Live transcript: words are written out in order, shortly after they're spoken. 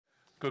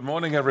Good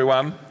morning,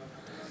 everyone.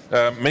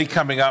 Me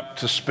coming up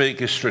to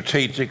speak is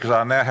strategic because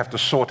I now have to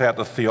sort out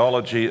the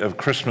theology of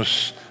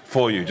Christmas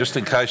for you, just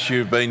in case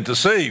you've been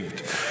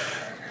deceived.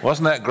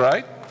 Wasn't that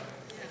great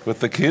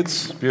with the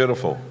kids?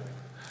 Beautiful.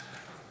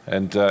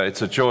 And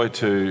it's a joy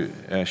to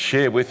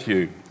share with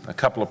you a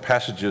couple of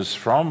passages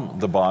from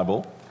the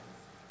Bible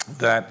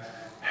that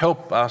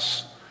help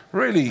us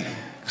really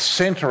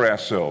center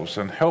ourselves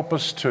and help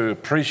us to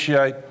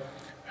appreciate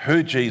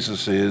who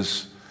Jesus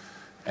is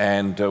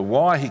and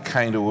why he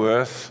came to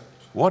earth,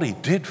 what he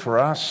did for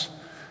us,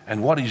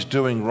 and what he's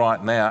doing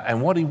right now, and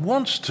what he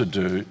wants to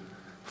do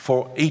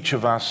for each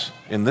of us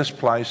in this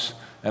place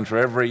and for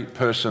every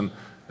person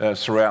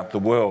throughout the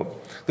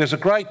world. There's a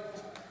great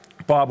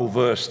Bible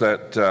verse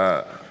that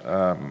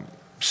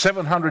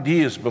 700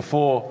 years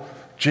before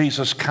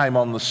Jesus came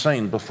on the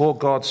scene, before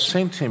God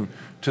sent him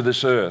to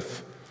this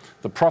earth,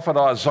 the prophet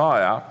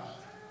Isaiah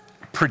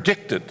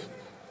predicted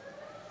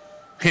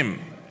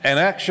him and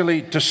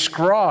actually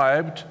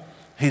described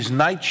his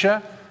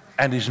nature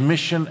and his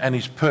mission and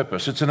his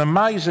purpose. It's an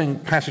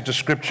amazing passage of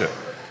scripture.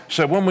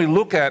 So when we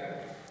look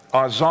at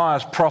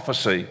Isaiah's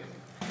prophecy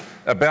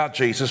about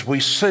Jesus, we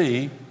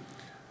see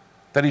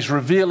that he's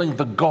revealing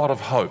the God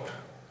of hope.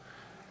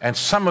 And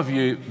some of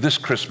you this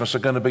Christmas are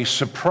going to be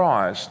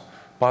surprised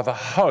by the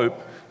hope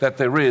that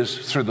there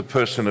is through the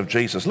person of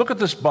Jesus. Look at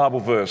this Bible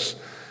verse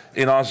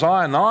in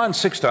Isaiah 9,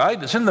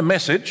 6-8. It's in the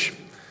Message,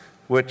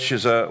 which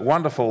is a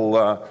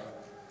wonderful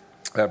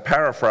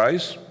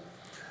paraphrase.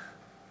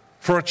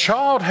 For a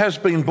child has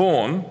been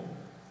born,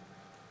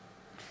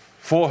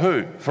 for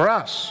who? For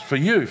us, for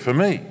you, for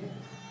me.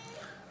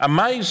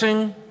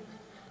 Amazing.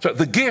 So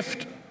the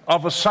gift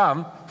of a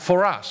son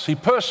for us. He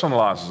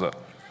personalizes it.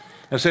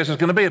 It says there's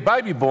going to be a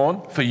baby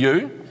born for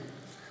you.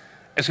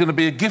 It's going to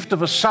be a gift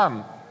of a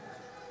son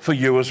for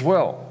you as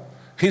well.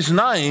 His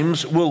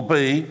names will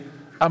be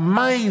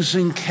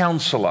Amazing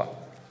Counselor,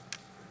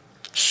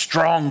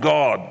 Strong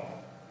God,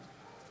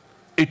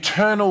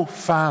 Eternal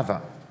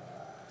Father,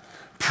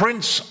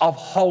 Prince of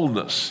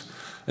Wholeness.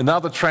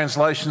 Another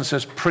translation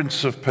says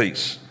Prince of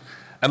Peace.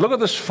 And look at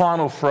this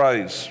final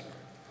phrase.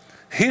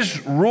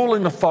 His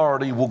ruling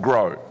authority will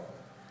grow,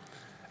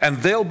 and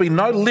there'll be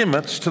no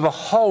limits to the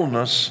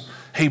wholeness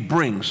he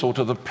brings or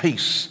to the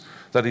peace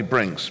that he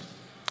brings.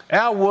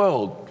 Our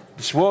world,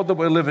 this world that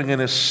we're living in,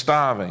 is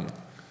starving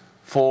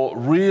for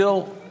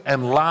real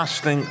and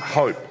lasting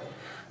hope.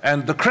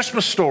 And the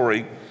Christmas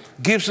story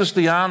gives us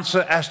the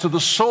answer as to the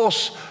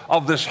source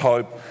of this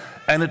hope,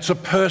 and it's a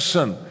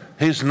person.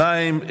 His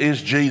name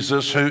is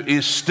Jesus, who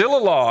is still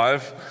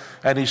alive,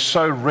 and he's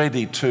so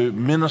ready to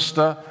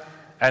minister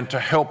and to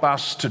help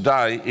us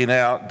today in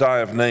our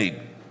day of need.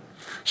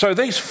 So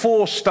these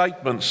four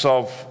statements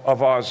of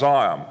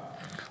Isaiah,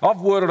 I've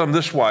worded them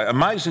this way.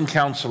 Amazing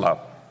Counselor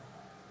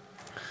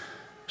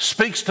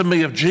speaks to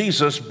me of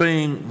Jesus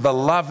being the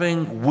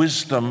loving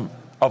wisdom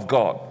of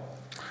God.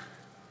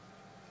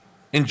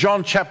 In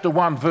John chapter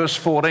 1, verse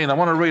 14, I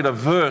want to read a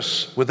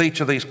verse with each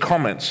of these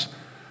comments.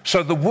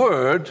 So the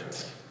Word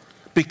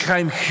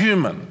became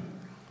human,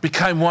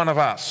 became one of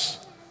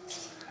us,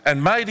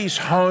 and made his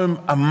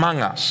home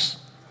among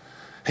us.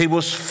 He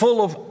was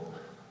full of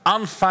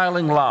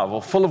unfailing love,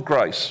 or full of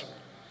grace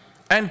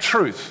and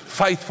truth,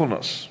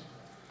 faithfulness.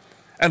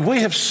 And we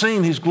have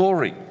seen his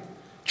glory,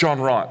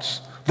 John writes,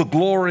 the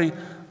glory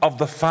of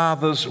the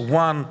Father's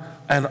one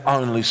and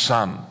only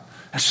Son.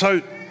 And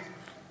so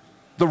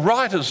the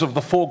writers of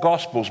the four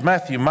Gospels,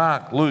 Matthew,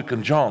 Mark, Luke,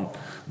 and John,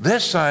 they're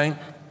saying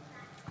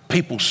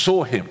people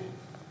saw him.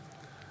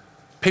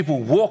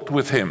 People walked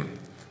with him.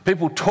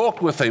 People talked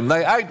with him.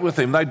 They ate with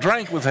him. They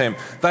drank with him.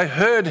 They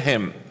heard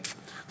him.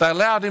 They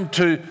allowed him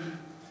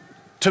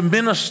to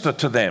minister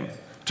to them,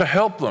 to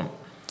help them.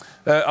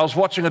 I was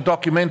watching a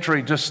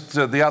documentary just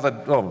I think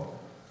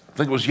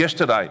it was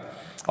yesterday,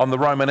 on the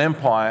Roman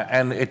Empire,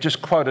 and it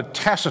just quoted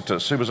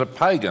Tacitus, who was a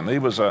pagan. He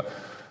wasn't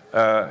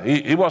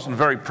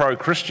very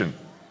pro-Christian.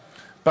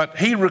 But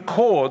he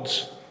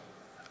records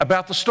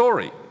about the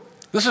story.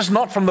 This is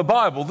not from the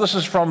Bible. This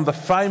is from the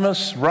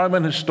famous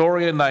Roman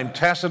historian named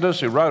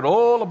Tacitus, who wrote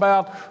all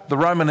about the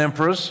Roman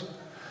emperors.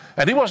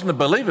 And he wasn't a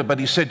believer, but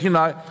he said, you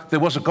know, there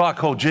was a guy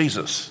called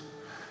Jesus.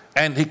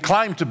 And he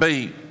claimed to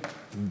be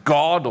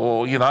God,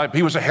 or, you know,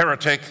 he was a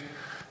heretic.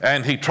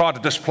 And he tried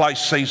to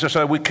displace Caesar,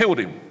 so we killed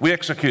him. We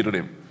executed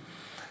him.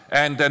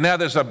 And now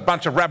there's a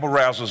bunch of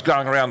rabble-rousers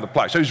going around the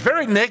place. So he's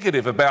very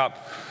negative about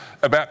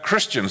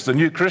Christians, the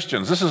new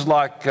Christians. This is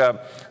like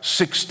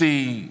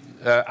 60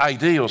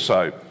 AD or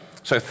so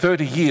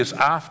 30 years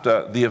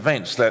after the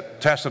events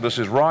that Tacitus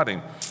is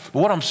writing.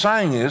 But what I'm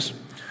saying is,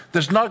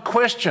 there's no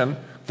question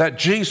that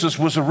Jesus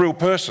was a real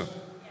person.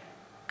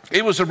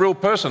 He was a real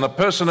person, a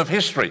person of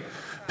history.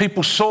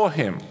 People saw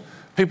him.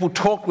 People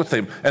talked with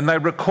him, and they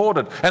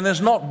recorded. And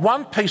there's not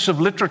one piece of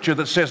literature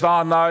that says,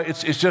 oh no,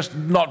 it's just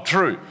not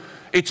true.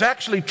 It's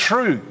actually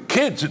true.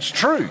 Kids, it's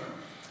true.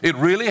 It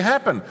really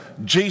happened.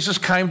 Jesus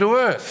came to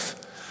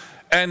earth.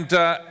 And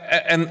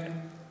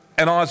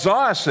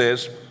Isaiah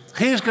says,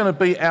 he's going to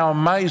be our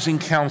amazing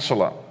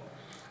counselor.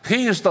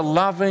 He is the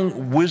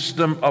loving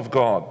wisdom of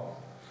God.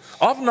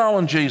 I've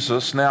known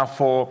Jesus now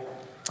for,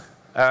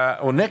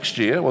 or next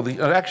year,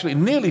 actually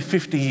nearly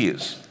 50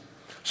 years.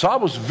 So I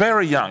was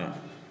very young,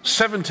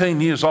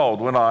 17 years old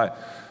when I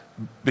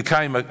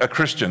became a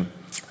Christian.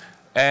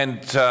 And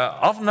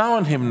I've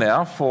known him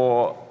now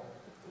for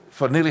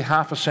nearly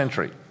half a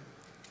century.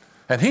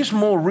 And he's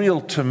more real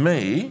to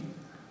me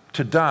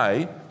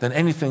today than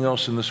anything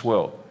else in this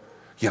world.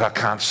 Yet I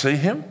can't see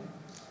him.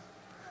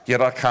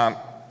 Yet I can't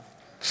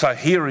say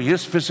here he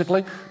is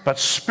physically. But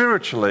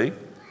spiritually,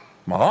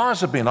 my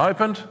eyes have been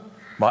opened.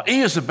 My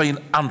ears have been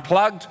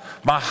unplugged.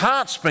 My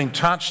heart's been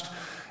touched.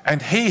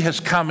 And he has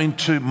come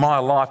into my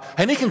life.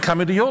 And he can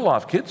come into your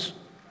life, kids.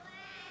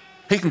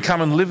 He can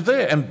come and live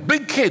there. And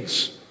big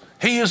kids,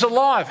 he is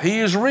alive. He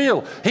is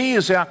real. He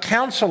is our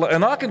counselor.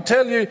 And I can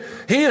tell you,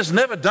 he has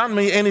never done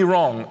me any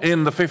wrong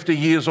in the 50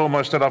 years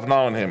almost that I've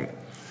known him.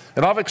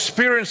 And I've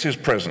experienced his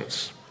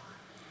presence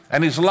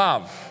and his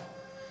love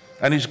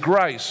and his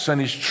grace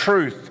and his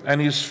truth and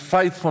his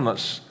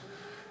faithfulness.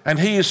 And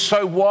he is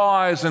so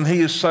wise and he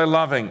is so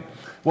loving.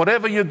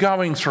 Whatever you're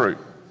going through,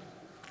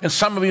 and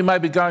some of you may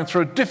be going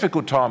through a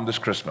difficult time this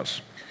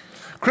Christmas.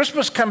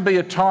 Christmas can be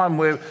a time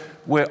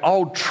where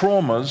old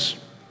traumas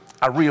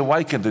are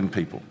reawakened in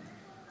people.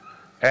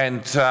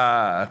 And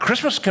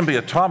Christmas can be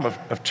a time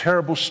of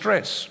terrible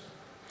stress.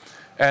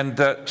 And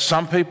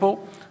some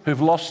people who've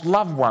lost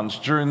loved ones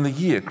during the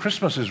year,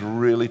 Christmas is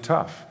really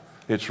tough.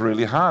 It's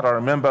really hard. I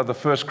remember the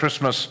first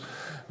Christmas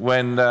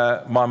when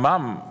my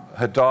mum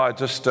had died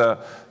just a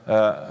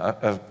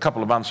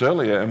couple of months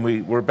earlier, and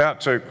we were about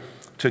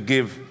to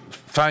give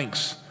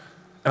thanks.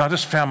 And I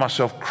just found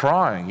myself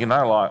crying,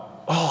 like,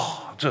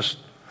 just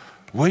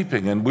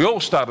weeping. And we all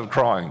started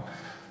crying.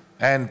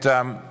 And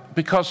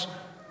because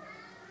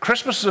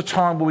Christmas is a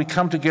time where we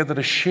come together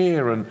to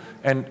share and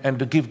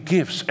to give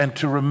gifts and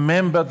to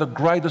remember the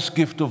greatest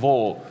gift of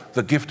all,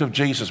 the gift of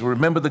Jesus. We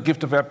remember the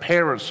gift of our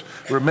parents.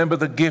 We remember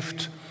the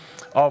gift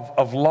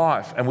of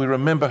life. And we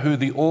remember who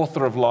the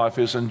author of life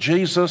is. And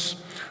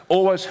Jesus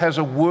always has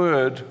a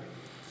word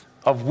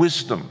of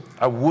wisdom,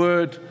 a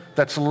word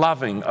that's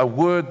loving, a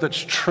word that's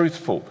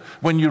truthful.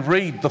 When you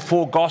read the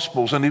four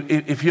Gospels, and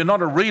if you're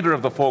not a reader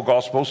of the four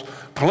Gospels,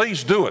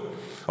 please do it.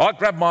 I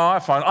grab my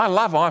iPhone. I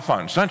love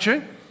iPhones, don't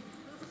you?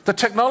 The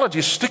technology,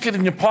 you stick it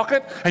in your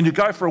pocket and you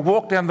go for a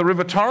walk down the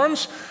River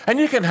Torrens and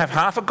you can have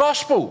half a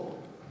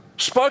gospel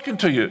spoken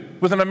to you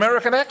with an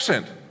American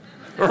accent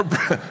or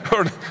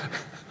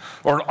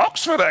an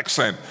Oxford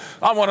accent.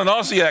 I want an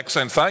Aussie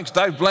accent, thanks.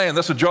 Dave Bland,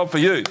 that's a job for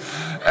you.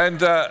 And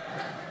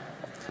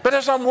but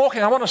as I'm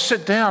walking, I want to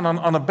sit down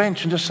on a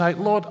bench and just say,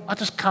 Lord, I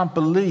just can't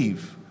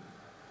believe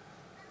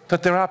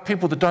that there are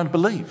people that don't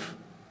believe.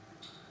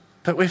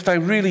 That if they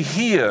really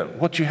hear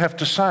what you have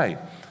to say,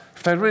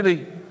 if they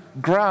really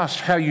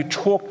grasp how you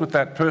talked with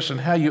that person,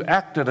 how you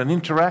acted and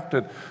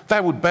interacted, they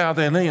would bow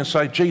their knee and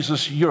say,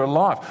 Jesus, you're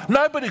alive.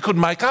 Nobody could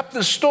make up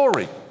this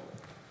story.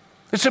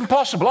 It's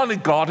impossible. Only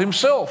God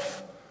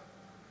himself.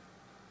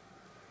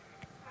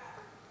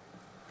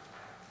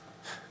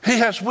 He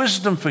has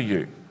wisdom for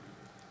you.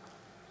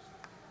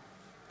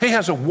 He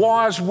has a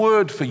wise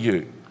word for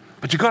you.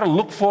 But you've got to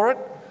look for it.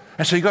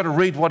 And so you've got to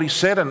read what he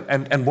said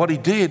and what he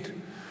did.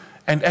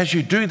 And as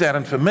you do that,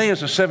 and for me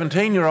as a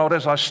 17-year-old,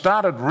 as I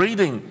started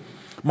reading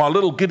my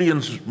little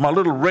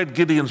red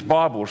Gideon's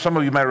Bible, some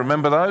of you may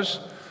remember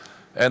those,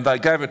 and they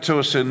gave it to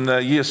us in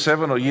year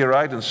 7 or year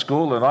 8 in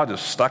school, and I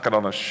just stuck it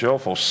on a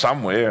shelf or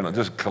somewhere, and it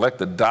just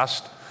collected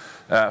dust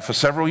for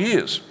several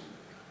years.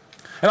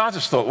 And I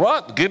just thought,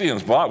 what?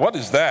 Gideon's Bible? What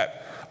is that?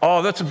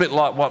 Oh, that's a bit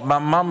like what my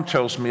mum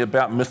tells me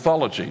about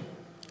mythology.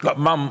 Like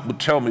mum would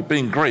tell me,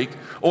 being Greek,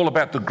 all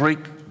about the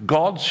Greek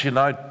gods,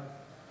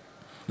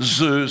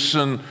 Zeus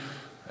and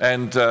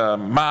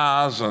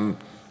Mars, and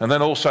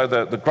then also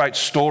the great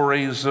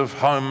stories of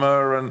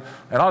Homer. And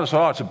I just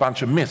thought, it's a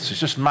bunch of myths. It's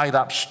just made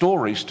up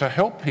stories to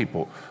help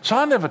people. So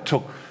I never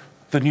took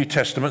the New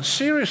Testament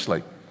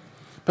seriously.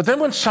 But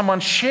then when someone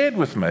shared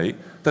with me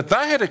that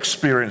they had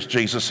experienced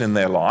Jesus in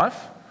their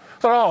life,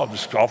 I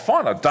thought, I'll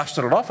fine. I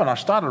dusted it off and I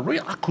started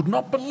reading. I could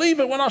not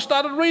believe it when I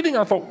started reading.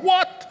 I thought,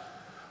 what?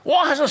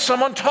 Why hasn't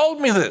someone told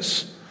me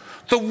this?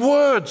 The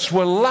words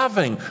were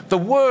loving. The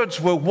words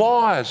were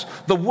wise.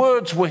 The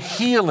words were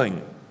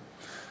healing.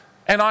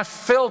 And I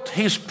felt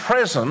his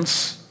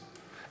presence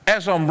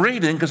as I'm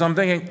reading, because I'm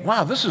thinking,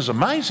 wow, this is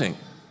amazing.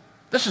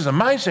 This is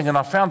amazing. And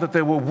I found that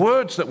there were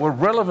words that were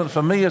relevant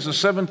for me as a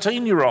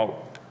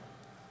 17-year-old.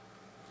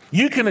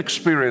 You can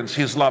experience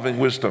his loving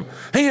wisdom.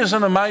 He is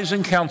an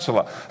amazing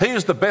counselor. He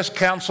is the best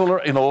counselor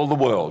in all the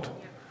world.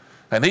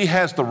 And he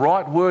has the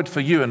right word for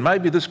you. And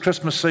maybe this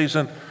Christmas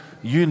season,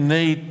 you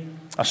need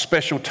a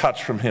special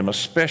touch from him, a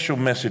special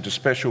message, a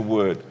special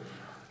word.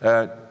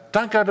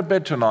 Don't go to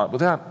bed tonight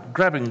without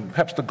grabbing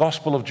perhaps the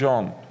Gospel of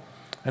John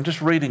and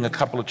just reading a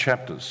couple of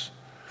chapters.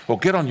 Or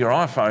get on your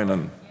iPhone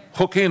and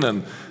hook in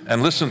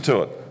and listen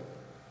to it.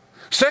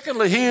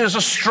 Secondly, he is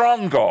a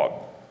strong God.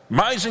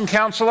 Amazing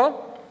counselor,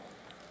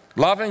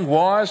 loving,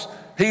 wise.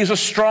 He is a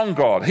strong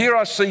God. Here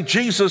I see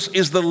Jesus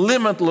is the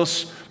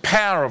limitless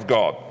power of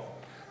God.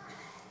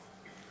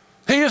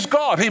 He is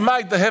God. He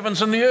made the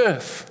heavens and the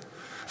earth.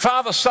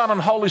 Father, Son, and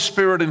Holy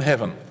Spirit in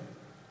heaven.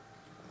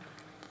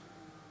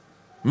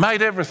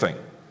 Made everything.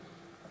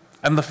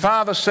 And the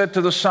Father said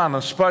to the Son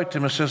and spoke to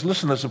him and says,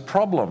 listen, there's a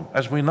problem,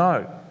 as we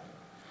know.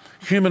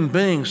 Human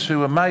beings who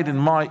were made in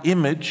my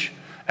image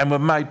and were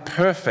made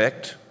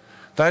perfect,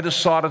 they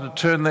decided to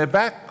turn their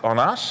back on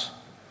us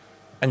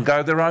and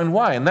go their own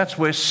way. And that's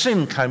where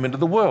sin came into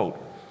the world.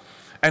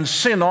 And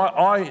sin,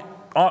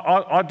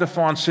 I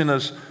define sin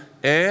as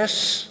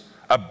S,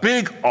 a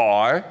big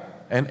I,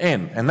 and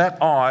N. And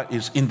that I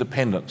is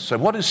independence. So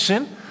what is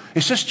sin?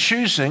 It's just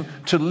choosing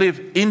to live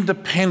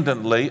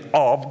independently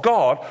of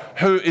God,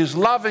 who is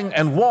loving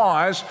and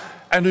wise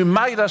and who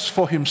made us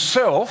for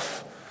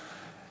himself.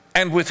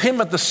 And with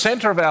him at the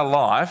centre of our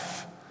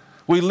life,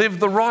 we live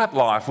the right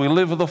life. We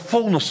live the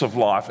fullness of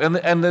life.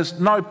 And there's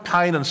no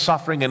pain and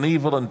suffering and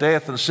evil and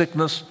death and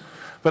sickness.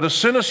 But as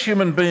soon as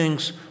human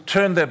beings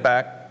turn their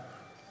back,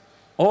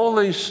 all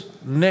these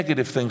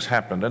negative things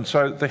happened. And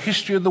so the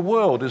history of the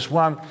world is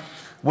one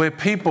where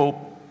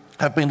people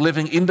have been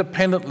living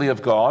independently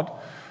of God,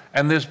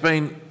 and there's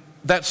been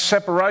that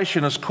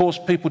separation has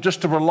caused people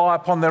just to rely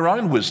upon their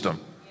own wisdom.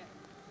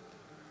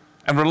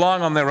 And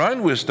relying on their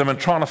own wisdom and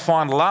trying to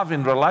find love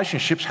in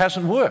relationships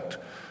hasn't worked.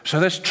 So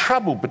there's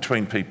trouble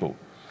between people.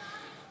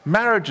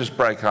 Marriages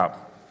break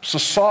up.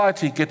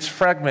 Society gets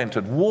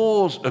fragmented.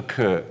 Wars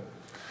occur.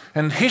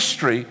 And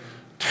history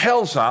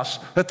tells us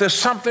that there's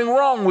something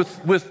wrong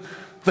with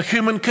the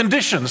human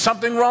condition,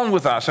 something wrong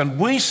with us. And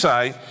we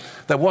say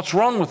that what's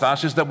wrong with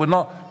us is that we're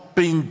not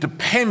being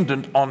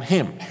dependent on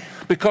him.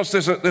 Because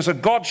there's a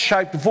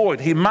God-shaped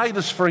void. He made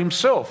us for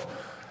himself.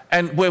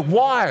 And we're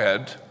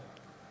wired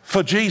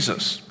for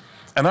Jesus.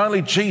 And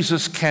only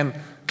Jesus can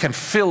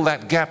fill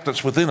that gap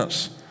that's within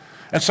us.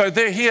 And so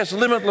there he has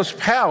limitless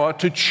power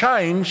to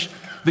change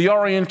the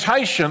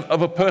orientation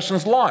of a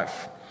person's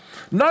life.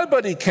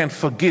 Nobody can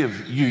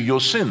forgive you your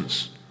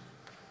sins.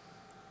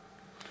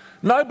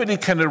 Nobody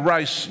can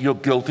erase your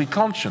guilty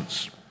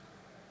conscience.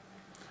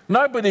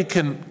 Nobody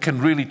can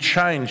really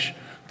change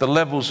the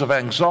levels of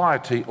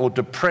anxiety or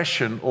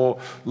depression or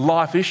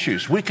life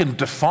issues. We can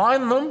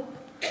define them,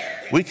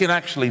 we can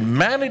actually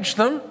manage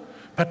them,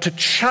 but to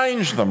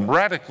change them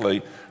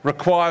radically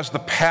requires the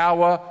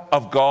power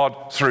of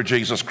God through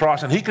Jesus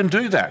Christ. And he can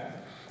do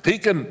that. He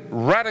can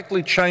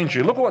radically change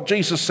you. Look at what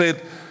Jesus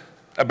said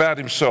about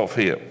himself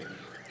here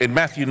in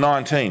Matthew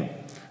 19.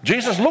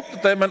 Jesus looked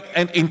at them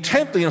and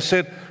intently and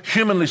said,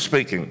 humanly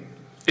speaking,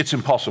 it's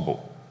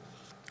impossible.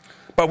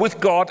 But with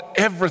God,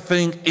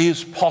 everything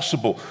is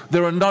possible.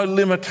 There are no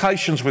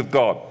limitations with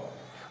God.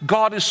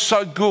 God is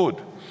so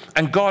good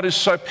and God is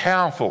so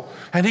powerful,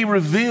 and he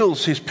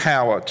reveals his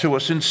power to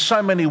us in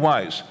so many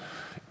ways.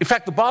 In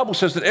fact, the Bible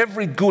says that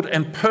every good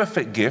and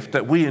perfect gift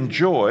that we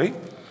enjoy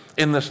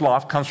in this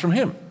life comes from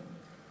him.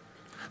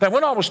 Now,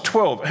 when I was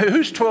 12,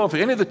 who's 12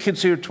 here? Any of the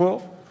kids here are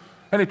 12?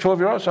 Any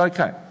 12-year-olds?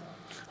 Okay.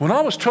 When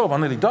I was 12, I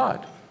nearly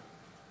died.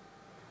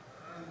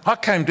 I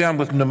came down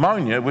with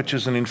pneumonia, which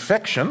is an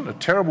infection, a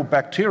terrible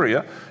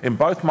bacteria, in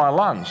both my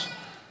lungs.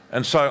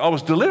 And so I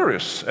was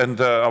delirious,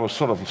 and I was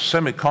sort of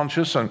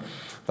semi-conscious, and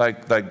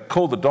they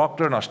called the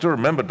doctor, and I still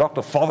remember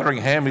Dr.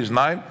 Fotheringham, his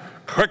name.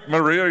 Quick,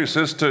 Maria, he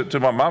says to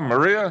my mum,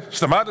 Maria,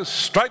 Stamatis,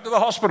 straight to the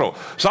hospital.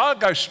 So I'd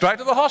go straight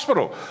to the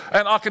hospital.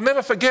 And I can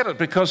never forget it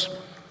because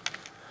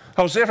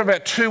I was there for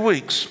about 2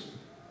 weeks.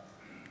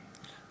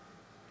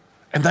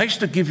 And they used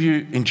to give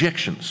you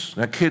injections.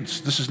 Now,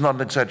 kids, this is not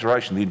an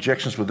exaggeration. The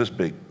injections were this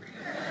big.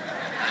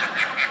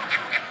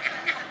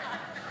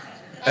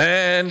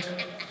 And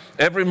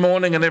every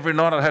morning and every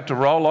night I had to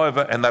roll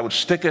over and they would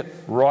stick it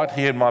right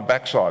here in my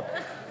backside.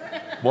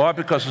 Why?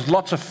 Because there's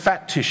lots of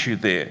fat tissue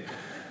there.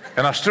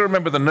 And I still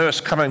remember the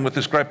nurse coming with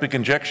this great big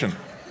injection.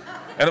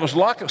 And it was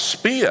like a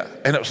spear.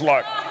 And it was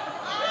like,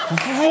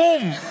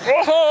 boom,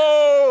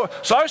 oh!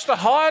 So I used to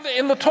hide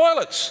in the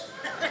toilets.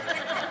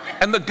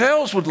 And the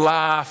girls would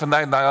laugh and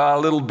they'd know, oh,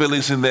 little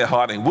Billy's in there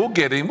hiding. We'll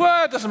get him.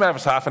 Well, it doesn't matter if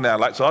it's half an hour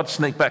late. So I'd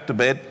sneak back to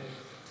bed.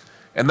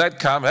 And they'd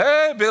come,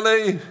 hey,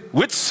 Billy,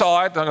 which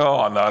side? I go,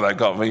 oh, no, they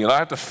got me. And I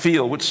had to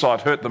feel which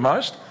side hurt the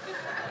most.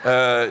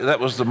 That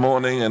was the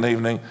morning and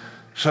evening.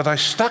 So they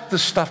stuck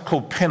this stuff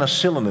called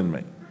penicillin in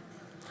me.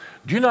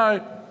 Do you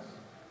know,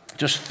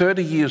 just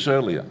 30 years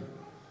earlier,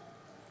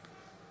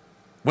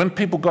 when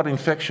people got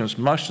infections,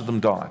 most of them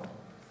died.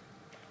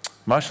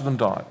 Most of them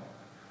died.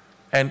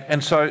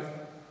 And so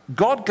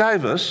God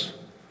gave us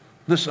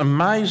this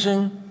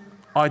amazing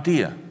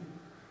idea.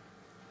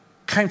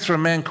 Came through a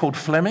man called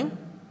Fleming,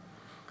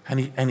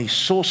 and he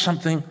saw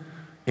something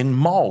in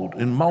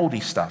mouldy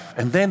stuff.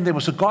 And then there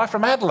was a guy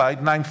from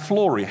Adelaide named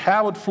Florey,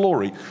 Howard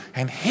Florey,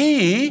 and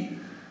he,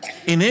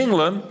 in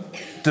England,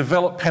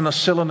 developed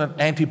penicillin and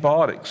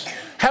antibiotics.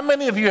 How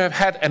many of you have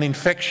had an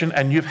infection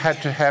and you've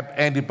had to have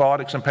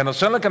antibiotics and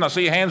penicillin? Can I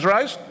see your hands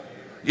raised?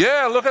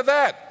 Yeah, look at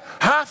that.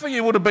 Half of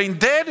you would have been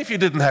dead if you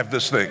didn't have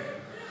this thing.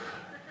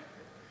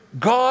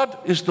 God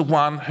is the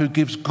one who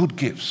gives good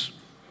gifts.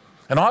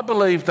 And I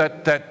believe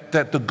that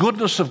the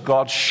goodness of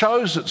God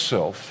shows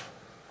itself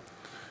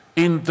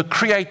in the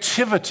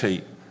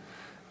creativity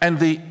and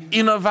the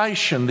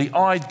innovation, the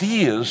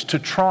ideas to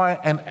try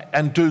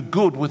and do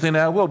good within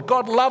our world.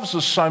 God loves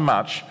us so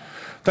much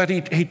that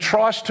he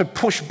tries to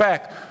push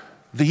back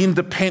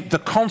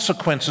the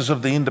consequences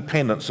of the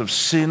independence of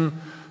sin,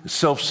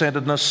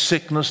 self-centeredness,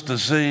 sickness,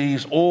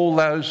 disease, all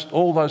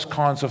those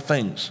kinds of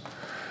things.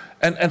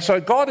 And so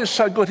God is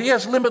so good. He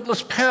has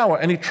limitless power,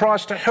 and he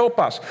tries to help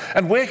us.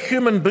 And where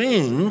human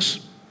beings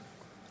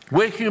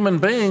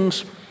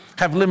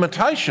have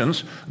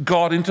limitations,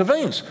 God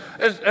intervenes.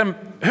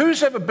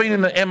 Who's ever been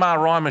in an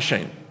MRI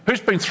machine?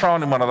 Who's been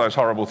thrown in one of those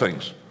horrible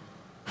things?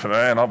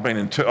 Man, I've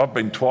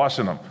been twice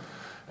in them.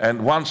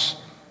 And once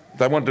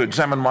they wanted to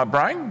examine my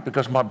brain,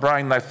 because my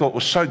brain they thought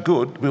was so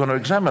good, we want to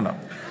examine it.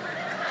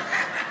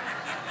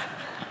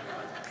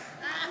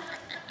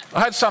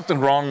 I had something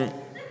wrong.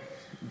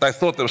 They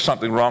thought there was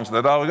something wrong, so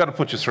they said, we've got to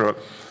put you through it.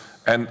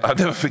 And I'll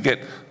never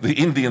forget the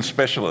Indian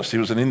specialist. He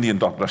was an Indian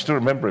doctor. I still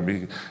remember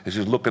him. As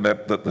he's looking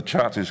at the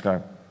charts, he's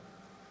going,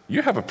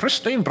 "You have a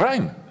pristine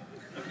brain."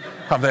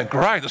 I'm there,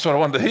 great, that's what I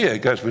wanted to hear. He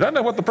goes, "We don't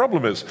know what the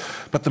problem is,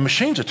 but the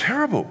machines are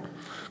terrible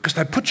because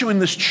they put you in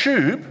this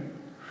tube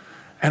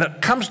and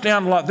it comes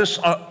down like this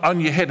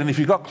on your head. And if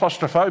you've got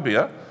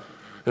claustrophobia,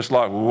 it's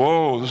like,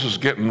 whoa, this is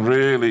getting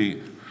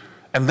really..."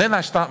 And then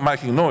they start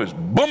making noise.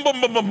 Boom, boom,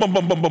 boom, boom, boom,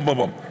 boom, boom, boom, boom,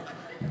 boom.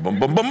 Boom,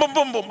 boom, boom, boom,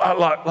 boom, boom.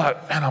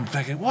 And I'm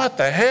thinking, what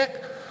the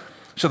heck?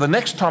 So the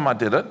next time I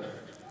did it,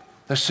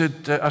 I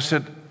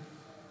said,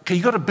 "Okay,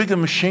 you got a bigger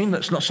machine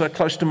that's not so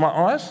close to my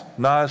eyes?"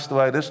 "No, that's the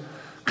way it is."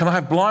 "Can I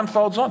have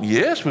blindfolds on?"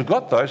 "Yes, we've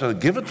got those." So they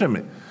give it to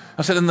me.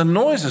 I said, "And the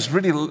noise is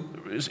really,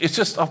 it's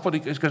just," he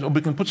goes,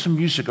 "we can put some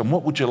music on.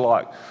 What would you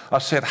like?" I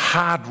said,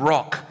 "Hard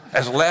rock,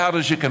 as loud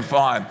as you can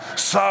find."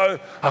 So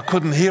I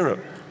couldn't hear it.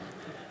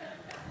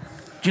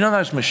 Do you know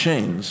those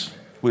machines,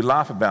 we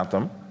laugh about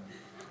them,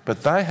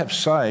 but they have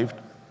saved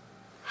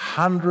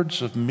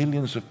hundreds of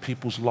millions of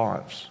people's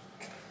lives.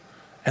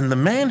 And the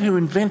man who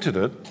invented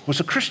it was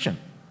a Christian.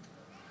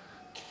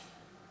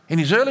 In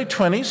his early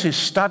 20s, he's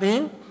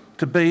studying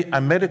to be a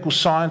medical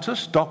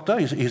scientist, doctor.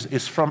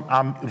 He's from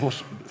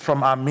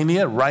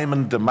Armenia,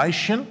 Raymond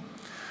Damatian.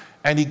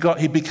 And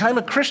he became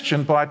a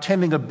Christian by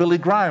attending a Billy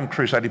Graham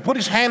crusade. He put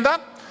his hand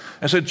up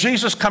and said,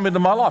 "Jesus, come into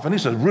my life." And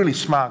he's a really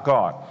smart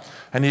guy.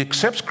 And he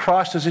accepts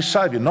Christ as his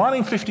Saviour.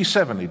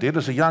 1957 he did,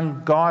 as a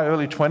young guy,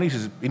 early 20s,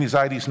 he's in his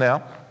 80s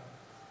now.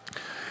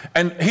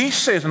 And he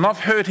says, and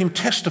I've heard him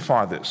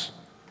testify this,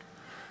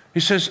 he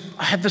says,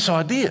 "I had this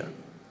idea.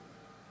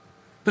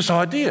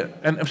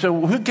 And so,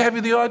 "Well, who gave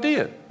you the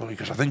idea?" "Well,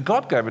 because I think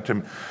God gave it to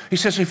me." He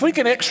says, "If we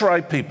can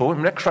x-ray people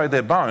and x-ray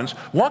their bones,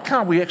 why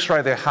can't we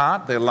x-ray their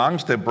heart, their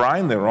lungs, their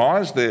brain, their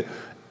eyes, the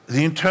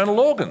internal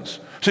organs?"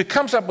 So he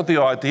comes up with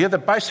the idea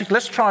that basically,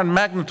 let's try and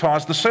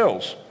magnetise the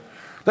cells.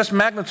 Let's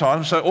magnetise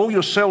them so all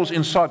your cells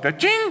inside go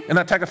ching, and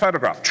they take a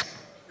photograph. It's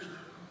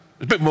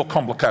a bit more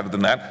complicated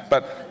than that,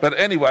 but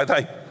anyway,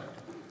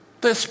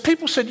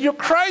 people said, "You're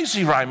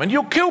crazy, Raymond.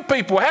 You'll kill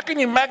people. How can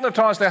you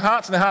magnetise their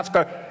hearts and their hearts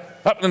go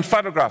up and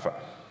photograph it?"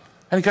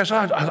 And he goes,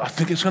 I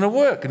think it's going to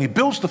work. And he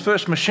builds the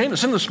first machine.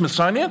 It's in the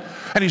Smithsonian,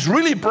 and he's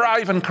really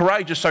brave and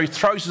courageous, so he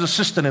throws his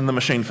assistant in the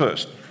machine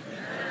first.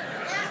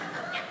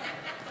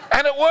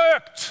 And it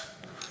worked.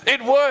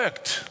 It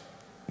worked.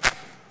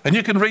 And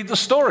you can read the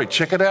story.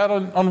 Check it out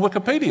on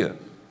Wikipedia.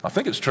 I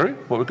think it's true,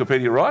 what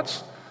Wikipedia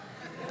writes.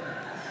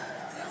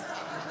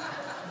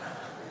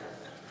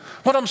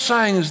 What I'm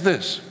saying is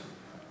this.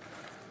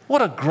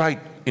 What a great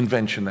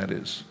invention that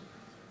is.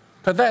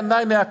 But they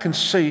now can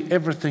see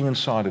everything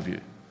inside of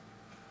you.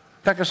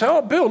 They can say,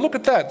 "Oh, Bill, look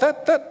at that.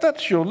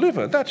 That's your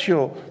liver. That's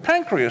your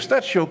pancreas.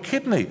 That's your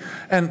kidney.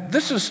 And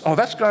this is,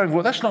 that's going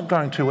well. That's not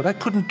going too well." They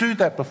couldn't do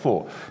that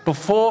before.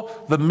 Before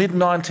the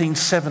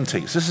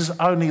mid-1970s. This is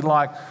only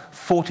like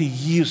 40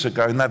 years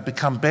ago, and they've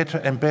become better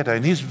and better.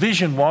 And his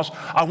vision was,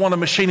 "I want a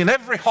machine in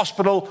every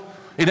hospital,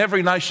 in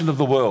every nation of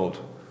the world.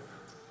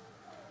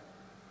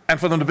 And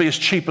for them to be as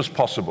cheap as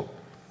possible."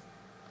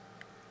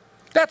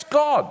 That's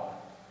God.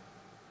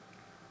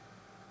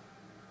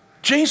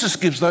 Jesus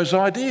gives those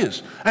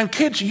ideas. And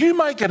kids, you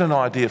may get an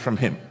idea from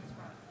him.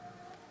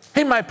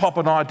 He may pop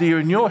an idea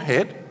in your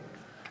head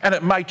and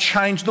it may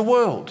change the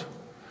world.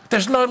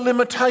 There's no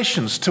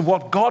limitations to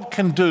what God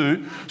can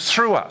do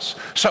through us.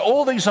 So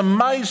all these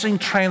amazing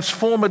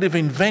transformative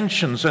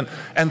inventions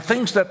and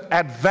things that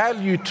add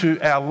value to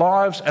our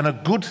lives and are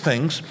good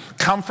things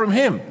come from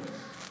him.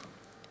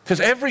 Because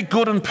every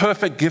good and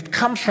perfect gift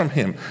comes from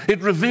him. It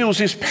reveals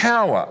his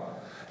power.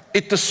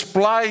 It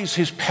displays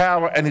his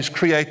power and his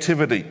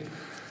creativity.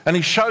 And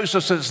he shows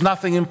us that there's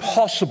nothing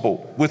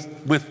impossible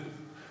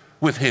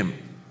with him.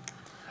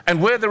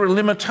 And where there are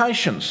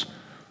limitations,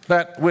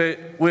 that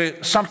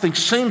where something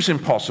seems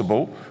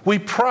impossible, we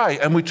pray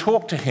and we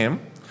talk to him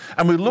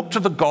and we look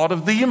to the God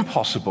of the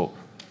impossible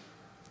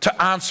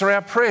to answer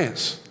our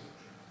prayers.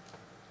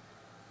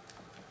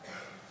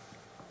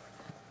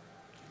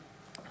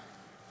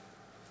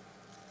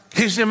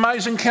 He's the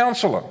amazing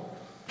counselor.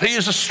 He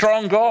is a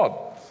strong God.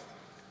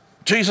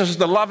 Jesus is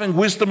the loving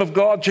wisdom of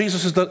God.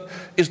 Jesus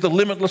is the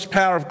limitless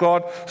power of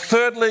God.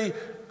 Thirdly,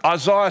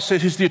 Isaiah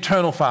says he's the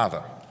eternal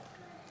Father.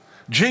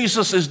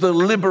 Jesus is the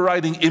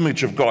liberating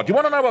image of God. You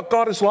want to know what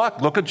God is like?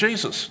 Look at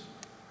Jesus.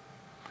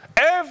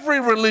 Every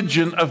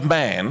religion of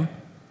man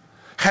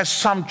has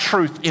some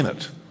truth in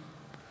it.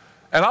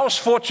 And I was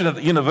fortunate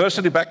at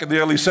university back in the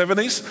early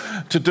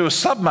 70s to do a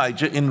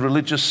sub-major in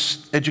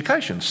religious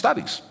education,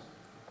 studies.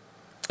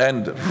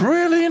 And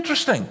really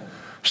interesting,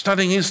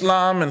 studying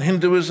Islam and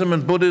Hinduism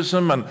and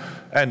Buddhism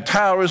and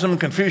Taoism,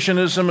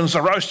 Confucianism and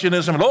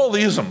Zoroastrianism and all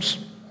the isms.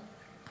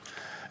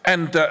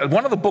 And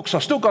one of the books I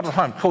still got at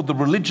home called The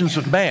Religions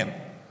of Man.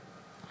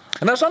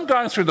 And as I'm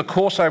going through the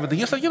course over the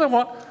years, I thought, you know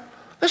what?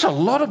 There's a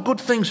lot of good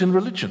things in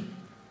religion.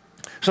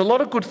 There's a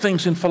lot of good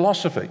things in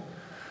philosophy.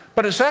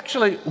 But it's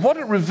actually, what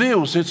it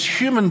reveals, it's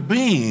human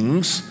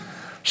beings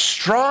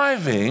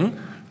striving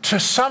to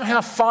somehow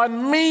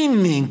find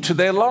meaning to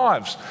their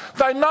lives.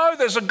 They know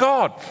there's a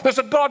God. There's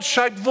a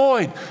God-shaped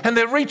void. And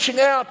they're reaching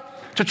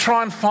out to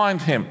try and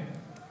find him.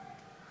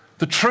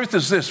 The truth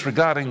is this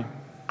regarding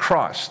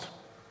Christ,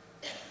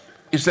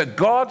 is that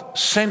God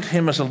sent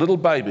him as a little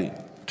baby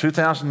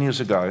 2,000 years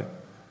ago,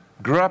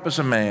 grew up as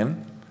a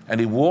man, and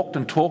he walked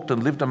and talked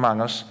and lived among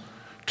us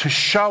to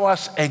show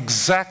us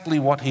exactly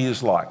what he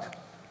is like.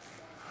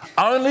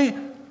 Only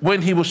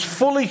when he was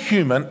fully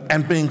human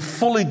and being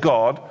fully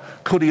God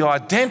could he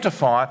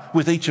identify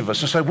with each of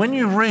us. And so when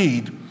you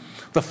read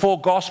the four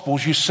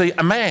Gospels, you see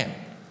a man,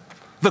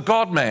 the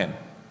God-man.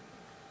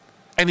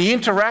 And he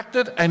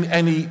interacted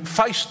and he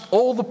faced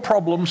all the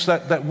problems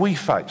that we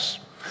face.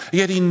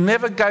 Yet he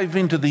never gave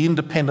in to the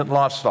independent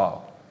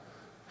lifestyle.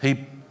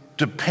 He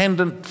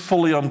depended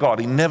fully on God.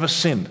 He never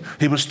sinned.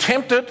 He was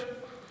tempted.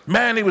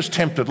 Man, he was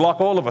tempted like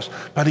all of us.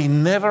 But he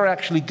never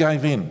actually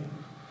gave in.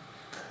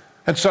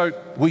 And so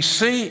we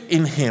see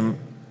in him,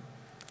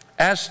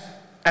 as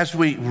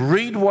we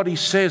read what he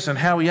says and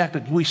how he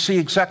acted, we see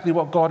exactly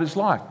what God is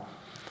like.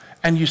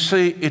 And you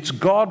see, it's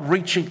God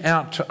reaching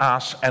out to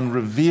us and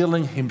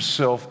revealing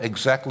himself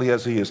exactly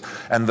as he is.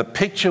 And the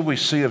picture we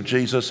see of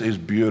Jesus is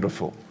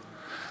beautiful.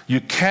 You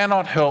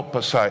cannot help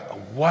but say,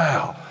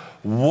 wow,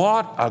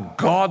 what a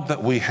God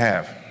that we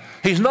have.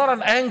 He's not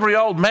an angry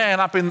old man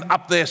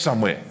up there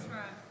somewhere.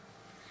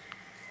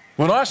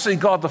 When I see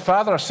God the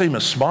Father, I see him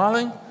as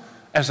smiling,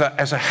 as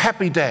a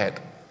happy dad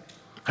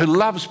who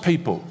loves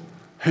people,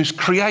 who's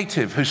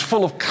creative, who's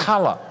full of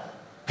colour.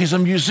 He's a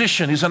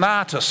musician, he's an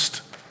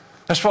artist.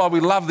 That's why we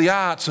love the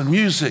arts and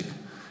music.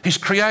 He's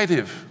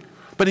creative,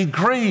 but he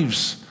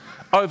grieves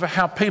over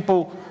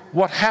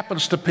what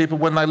happens to people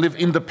when they live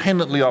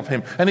independently of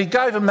him. And he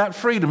gave them that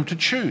freedom to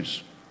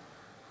choose.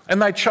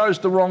 And they chose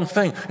the wrong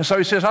thing. And so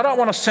he says, I don't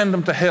want to send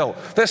them to hell.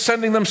 They're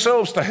sending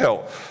themselves to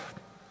hell.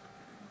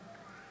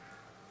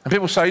 And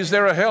people say, is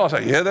there a hell? I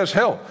say, yeah, there's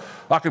hell.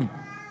 I can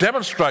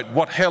demonstrate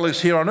what hell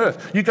is here on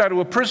earth. You go to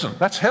a prison,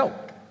 that's hell.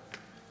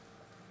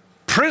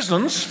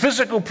 Prisons,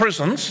 physical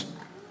prisons,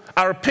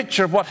 are a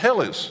picture of what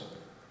hell is.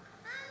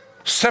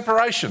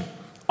 Separation,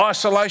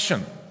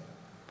 isolation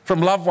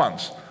from loved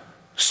ones.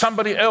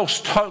 Somebody else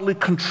totally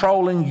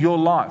controlling your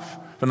life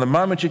from the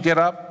moment you get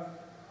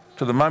up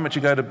to the moment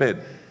you go to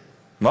bed.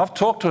 And I've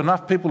talked to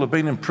enough people who've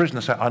been in prison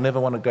and say, I never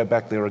want to go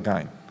back there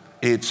again.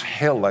 It's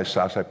hell, they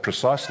say. I say,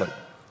 precisely.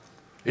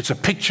 It's a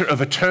picture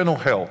of eternal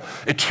hell,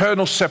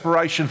 eternal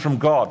separation from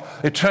God,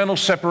 eternal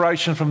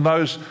separation from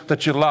those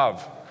that you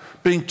love,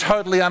 being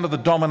totally under the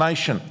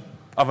domination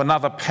of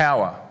another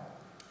power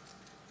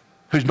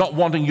who's not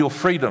wanting your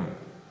freedom,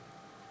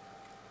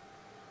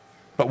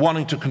 but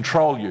wanting to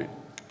control you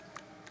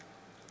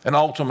and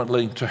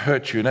ultimately to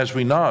hurt you. And as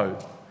we know,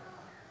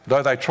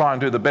 though they try and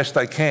do the best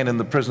they can in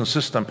the prison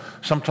system,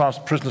 sometimes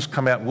prisoners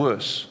come out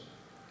worse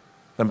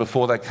than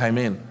before they came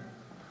in.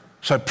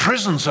 So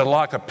prisons are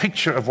like a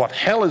picture of what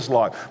hell is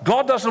like.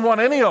 God doesn't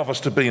want any of us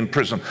to be in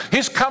prison.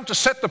 He's come to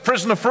set the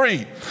prisoner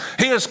free.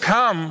 He has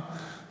come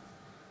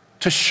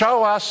to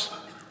show us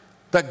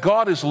that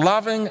God is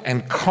loving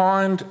and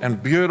kind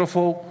and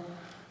beautiful.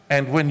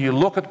 And when you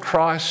look at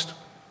Christ,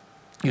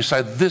 you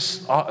say,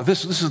 this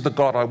is the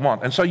God I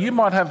want. And so you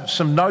might have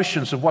some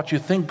notions of what you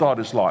think God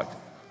is like.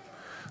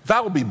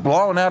 That will be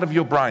blown out of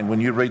your brain when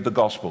you read the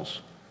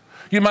Gospels.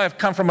 You may have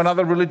come from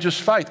another religious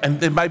faith,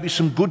 and there may be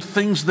some good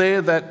things there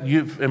that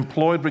you've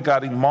employed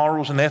regarding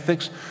morals and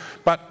ethics,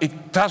 but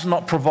it does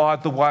not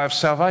provide the way of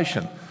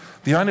salvation.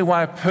 The only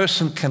way a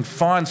person can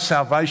find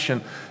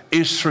salvation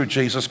is through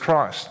Jesus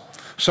Christ.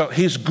 So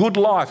his good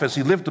life, as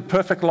he lived a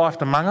perfect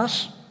life among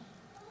us,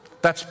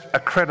 that's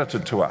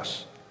accredited to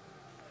us.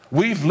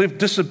 We've lived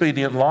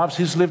disobedient lives,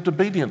 he's lived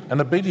an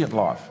obedient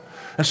life.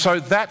 And so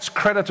that's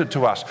credited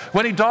to us.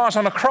 When he dies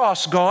on a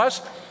cross,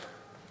 guys,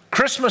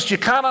 Christmas, you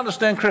can't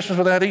understand Christmas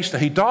without Easter.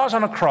 He dies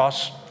on a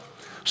cross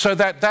so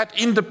that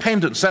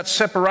independence, that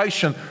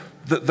separation,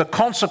 the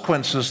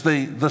consequences,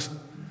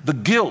 the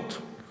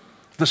guilt,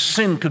 the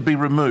sin could be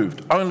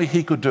removed. Only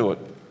he could do it.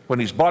 When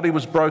his body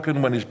was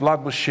broken, when his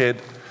blood was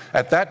shed,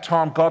 at that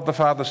time God the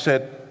Father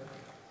said,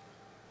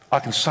 I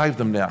can save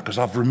them now because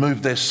I've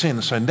removed their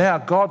sin. So now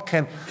God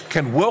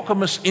can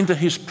welcome us into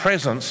his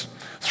presence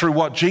through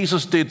what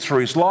Jesus did through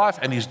his life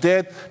and his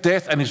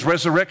death and his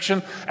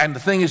resurrection. And the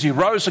thing is, he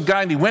rose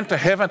again, he went to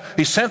heaven,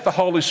 he sent the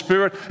Holy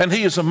Spirit, and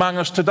he is among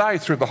us today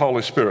through the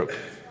Holy Spirit.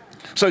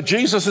 So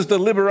Jesus is the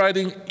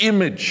liberating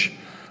image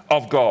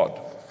of God.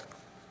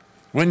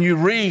 When you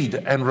read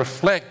and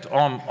reflect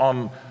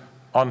on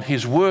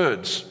his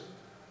words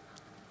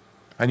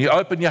and you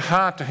open your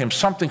heart to him,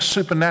 something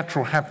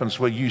supernatural happens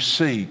where you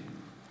see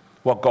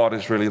what God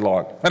is really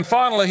like. And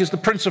finally, he's the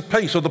Prince of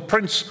Peace, or the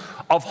Prince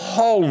of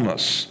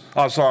Wholeness,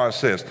 Isaiah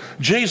says.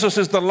 Jesus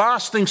is the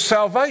lasting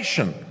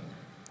salvation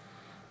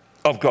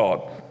of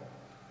God.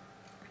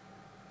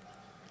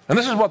 And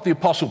this is what the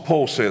Apostle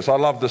Paul says. I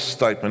love this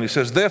statement. He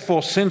says,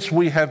 therefore, since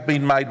we have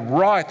been made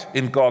right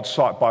in God's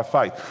sight by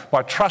faith,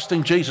 by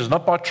trusting Jesus,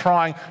 not by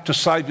trying to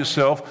save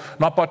yourself,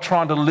 not by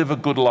trying to live a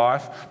good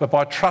life, but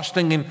by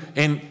trusting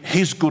in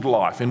his good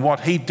life, in what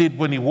he did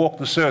when he walked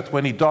this earth,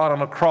 when he died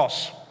on a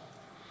cross.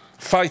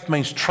 Faith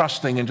means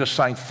trusting and just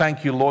saying,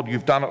 thank you, Lord,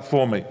 you've done it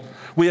for me.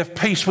 We have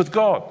peace with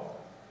God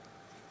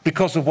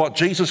because of what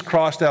Jesus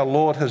Christ, our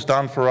Lord, has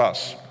done for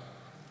us.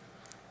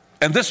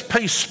 And this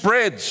peace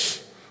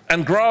spreads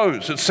and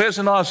grows. It says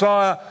in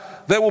Isaiah,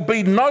 there will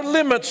be no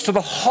limits to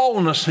the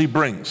wholeness he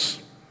brings.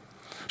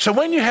 So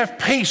when you have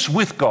peace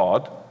with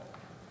God,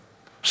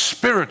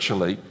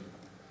 spiritually,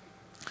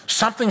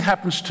 something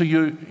happens to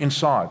you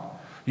inside.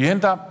 You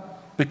end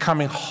up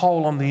becoming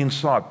whole on the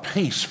inside.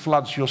 Peace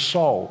floods your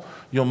soul,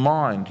 your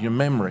mind, your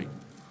memory,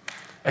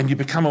 and you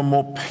become a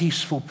more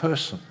peaceful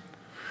person.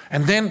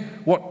 And then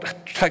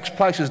what takes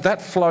place is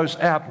that flows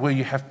out where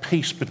you have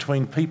peace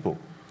between people.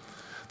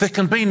 There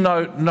can be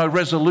no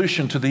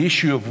resolution to the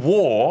issue of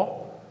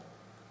war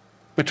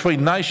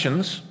between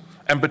nations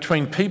and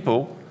between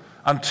people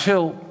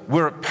until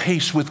we're at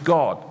peace with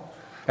God,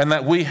 and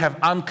that we have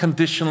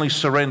unconditionally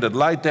surrendered,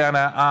 laid down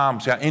our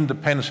arms, our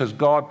independence as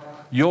God,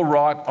 you're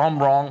right, I'm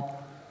wrong,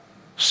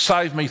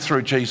 save me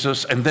through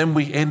Jesus. And then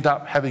we end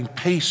up having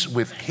peace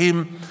with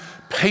him.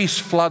 Peace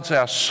floods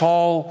our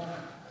soul,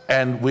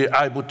 and we're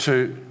able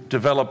to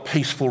develop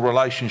peaceful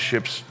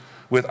relationships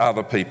with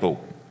other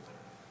people.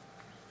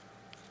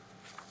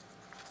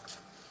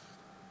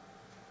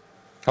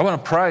 I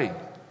want to pray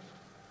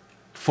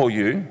for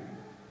you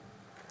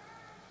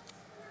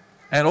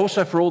and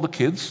also for all the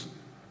kids.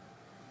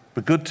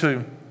 But good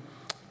to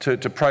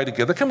pray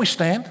together. Can we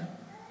stand?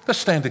 Let's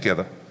stand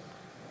together.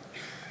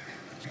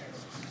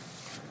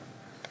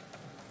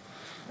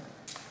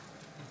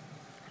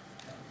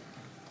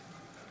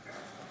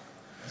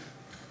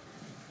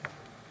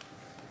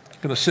 I'm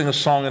going to sing a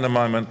song in a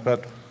moment,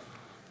 but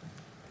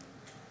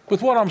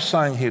with what I'm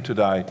saying here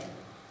today,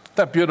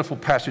 that beautiful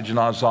passage in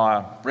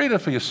Isaiah, read it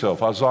for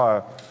yourself.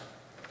 Isaiah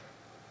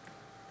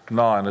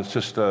 9, it's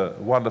just a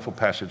wonderful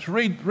passage.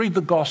 Read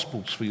the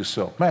Gospels for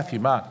yourself, Matthew,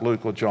 Mark,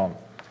 Luke, or John.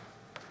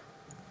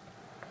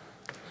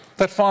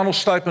 That final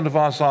statement of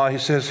Isaiah, he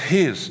says,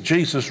 his,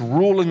 Jesus'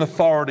 ruling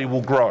authority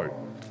will grow,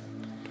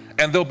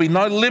 and there'll be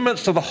no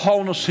limits to the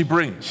wholeness he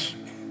brings.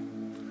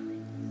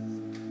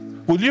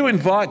 Will you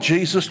invite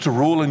Jesus to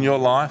rule in your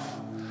life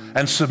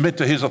and submit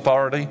to his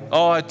authority?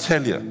 Oh, I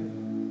tell you,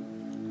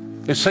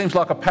 it seems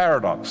like a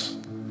paradox.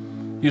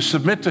 You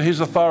submit to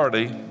his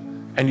authority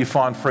and you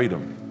find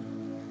freedom.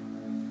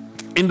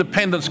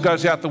 Independence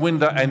goes out the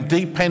window, and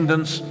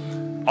dependence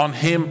on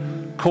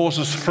him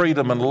causes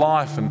freedom and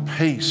life and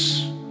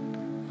peace,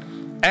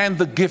 and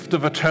the gift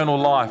of eternal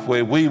life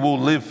where we will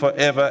live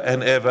forever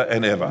and ever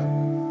and ever.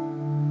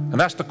 And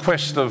that's the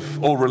quest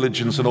of all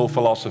religions and all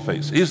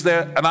philosophies. Is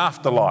there an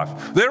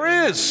afterlife?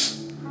 There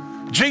is.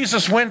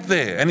 Jesus went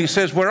there and he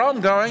says, where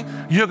I'm going,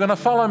 you're going to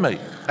follow me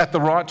at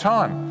the right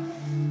time.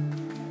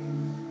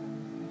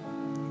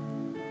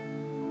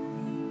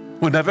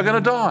 We're never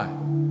going to die.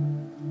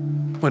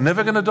 We're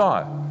never going to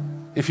die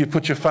if you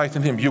put your faith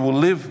in him. You will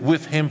live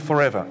with him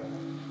forever.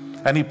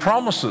 And he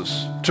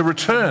promises to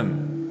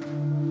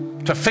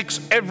return to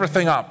fix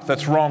everything up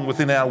that's wrong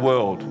within our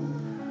world.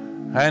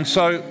 And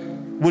so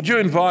would you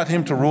invite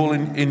him to rule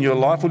in your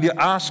life? Will you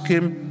ask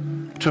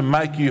him to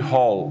make you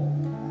whole,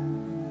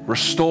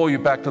 restore you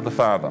back to the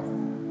Father?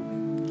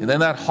 And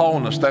then that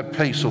wholeness, that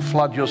peace will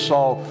flood your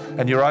soul,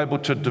 and you're able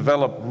to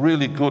develop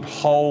really good,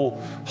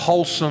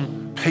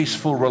 wholesome,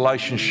 peaceful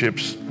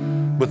relationships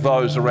with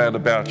those around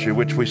about you,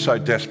 which we so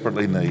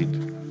desperately need.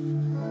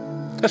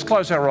 Let's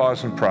close our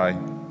eyes and pray.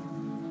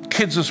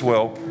 Kids as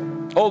well,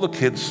 all the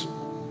kids.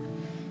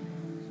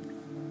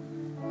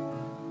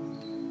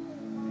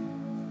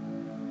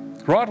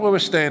 Right where we're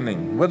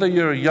standing, whether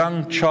you're a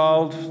young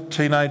child,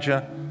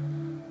 teenager,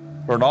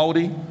 or an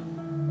oldie,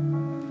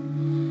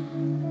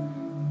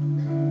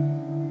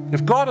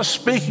 if God is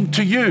speaking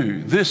to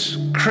you this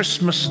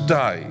Christmas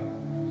day,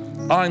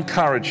 I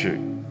encourage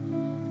you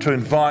to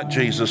invite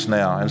Jesus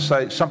now and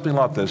say something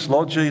like this: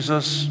 Lord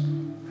Jesus,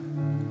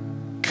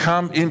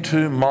 come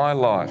into my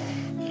life.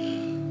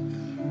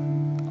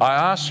 I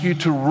ask you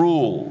to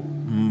rule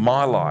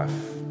my life.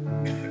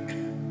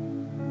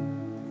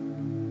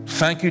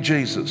 Thank you,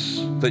 Jesus,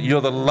 that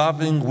you're the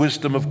loving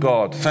wisdom of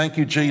God. Thank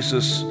you,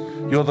 Jesus,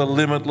 you're the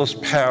limitless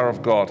power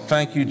of God.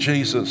 Thank you,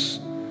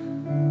 Jesus,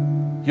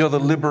 you're the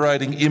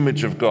liberating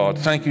image of God.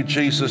 Thank you,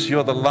 Jesus,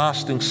 you're the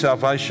lasting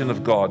salvation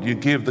of God. You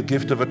give the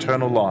gift of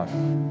eternal life.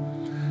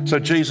 So,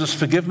 Jesus,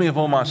 forgive me of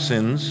all my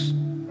sins.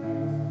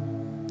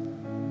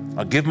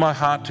 I give my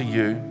heart to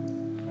you.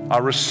 I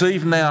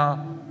receive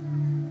now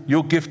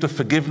your gift of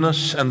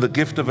forgiveness and the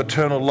gift of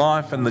eternal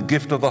life and the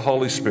gift of the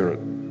Holy Spirit.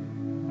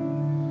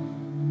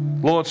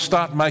 Lord,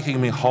 start making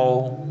me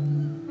whole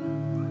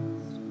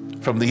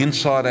from the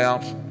inside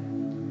out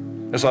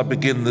as I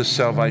begin this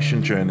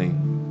salvation journey.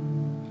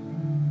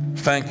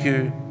 Thank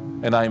you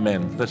and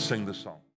amen. Let's sing this song.